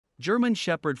German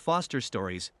Shepherd foster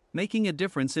stories, making a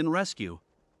difference in rescue.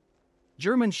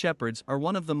 German Shepherds are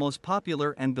one of the most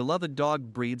popular and beloved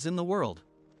dog breeds in the world.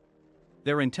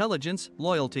 Their intelligence,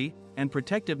 loyalty, and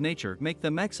protective nature make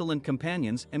them excellent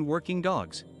companions and working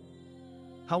dogs.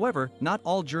 However, not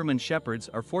all German Shepherds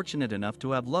are fortunate enough to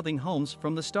have loving homes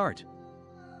from the start.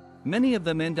 Many of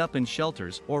them end up in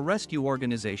shelters or rescue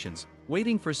organizations,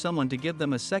 waiting for someone to give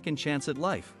them a second chance at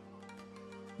life.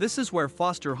 This is where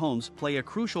foster homes play a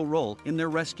crucial role in their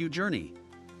rescue journey.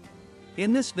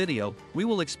 In this video, we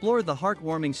will explore the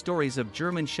heartwarming stories of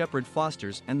German Shepherd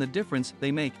fosters and the difference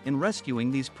they make in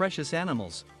rescuing these precious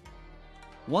animals.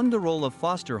 1. The role of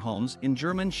foster homes in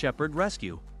German Shepherd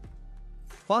rescue.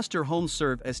 Foster homes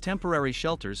serve as temporary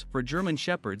shelters for German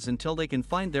Shepherds until they can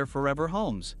find their forever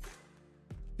homes.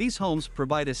 These homes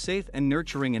provide a safe and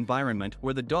nurturing environment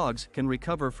where the dogs can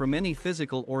recover from any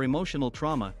physical or emotional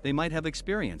trauma they might have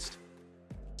experienced.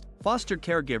 Foster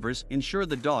caregivers ensure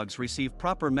the dogs receive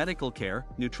proper medical care,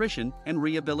 nutrition, and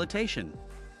rehabilitation.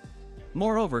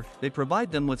 Moreover, they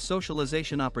provide them with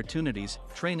socialization opportunities,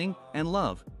 training, and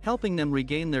love, helping them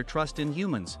regain their trust in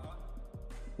humans.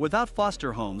 Without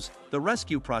foster homes, the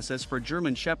rescue process for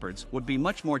German Shepherds would be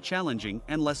much more challenging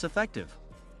and less effective.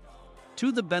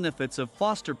 2. The benefits of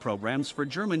foster programs for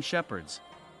German Shepherds.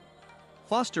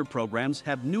 Foster programs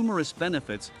have numerous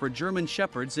benefits for German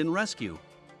Shepherds in rescue.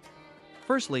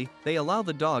 Firstly, they allow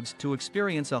the dogs to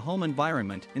experience a home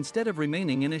environment instead of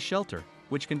remaining in a shelter,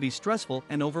 which can be stressful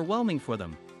and overwhelming for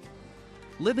them.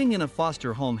 Living in a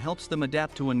foster home helps them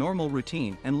adapt to a normal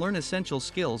routine and learn essential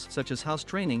skills such as house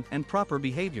training and proper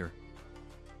behavior.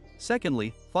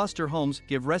 Secondly, foster homes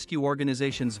give rescue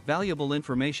organizations valuable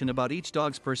information about each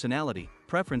dog's personality,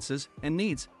 preferences, and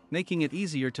needs, making it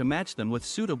easier to match them with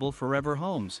suitable forever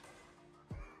homes.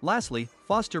 Lastly,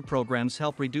 foster programs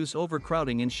help reduce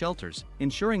overcrowding in shelters,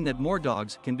 ensuring that more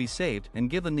dogs can be saved and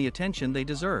given the attention they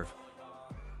deserve.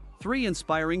 3.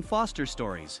 Inspiring foster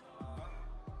stories.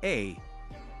 A.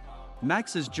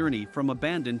 Max's journey from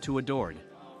abandoned to adored.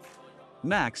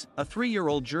 Max, a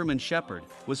 3-year-old German Shepherd,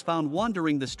 was found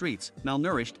wandering the streets,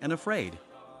 malnourished and afraid.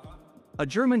 A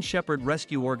German Shepherd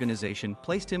rescue organization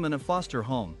placed him in a foster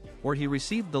home, where he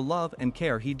received the love and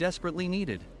care he desperately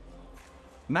needed.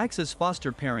 Max's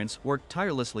foster parents worked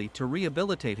tirelessly to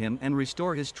rehabilitate him and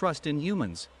restore his trust in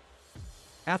humans.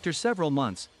 After several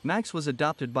months, Max was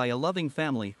adopted by a loving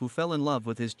family who fell in love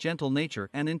with his gentle nature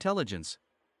and intelligence.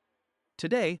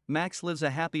 Today, Max lives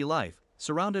a happy life,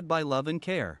 surrounded by love and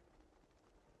care.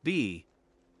 B.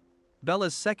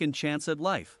 Bella's second chance at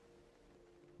life.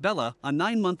 Bella, a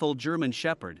 9-month-old German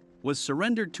Shepherd, was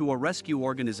surrendered to a rescue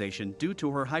organization due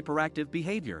to her hyperactive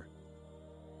behavior.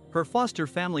 Her foster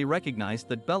family recognized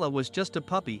that Bella was just a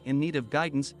puppy in need of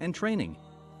guidance and training.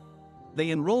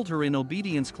 They enrolled her in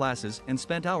obedience classes and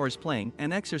spent hours playing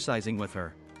and exercising with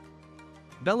her.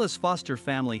 Bella's foster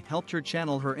family helped her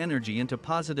channel her energy into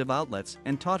positive outlets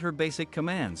and taught her basic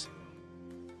commands.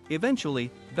 Eventually,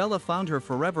 Bella found her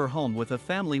forever home with a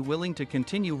family willing to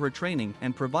continue her training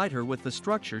and provide her with the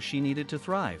structure she needed to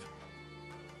thrive.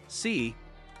 C.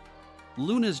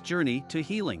 Luna's journey to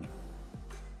healing.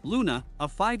 Luna, a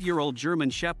 5-year-old German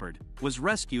Shepherd, was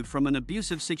rescued from an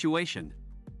abusive situation.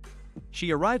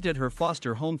 She arrived at her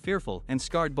foster home fearful and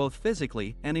scarred both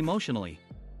physically and emotionally.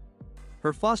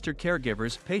 Her foster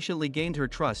caregivers patiently gained her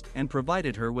trust and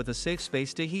provided her with a safe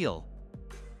space to heal.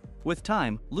 With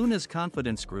time, Luna's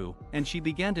confidence grew, and she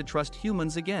began to trust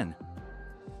humans again.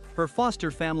 Her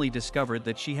foster family discovered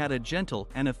that she had a gentle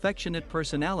and affectionate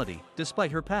personality,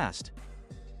 despite her past.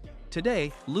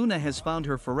 Today, Luna has found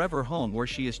her forever home where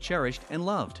she is cherished and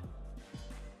loved.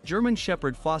 German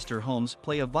Shepherd foster homes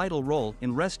play a vital role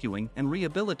in rescuing and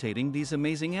rehabilitating these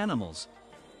amazing animals.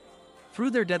 Through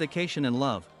their dedication and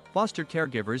love, foster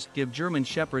caregivers give German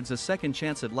Shepherds a second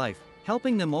chance at life,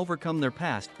 helping them overcome their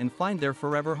past and find their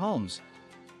forever homes.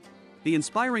 The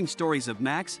inspiring stories of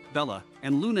Max, Bella,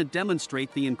 and Luna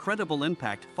demonstrate the incredible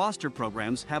impact foster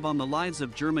programs have on the lives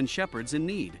of German Shepherds in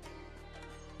need.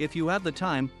 If you have the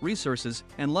time, resources,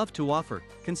 and love to offer,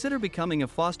 consider becoming a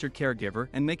foster caregiver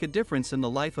and make a difference in the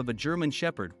life of a German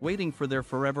Shepherd waiting for their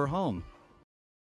forever home.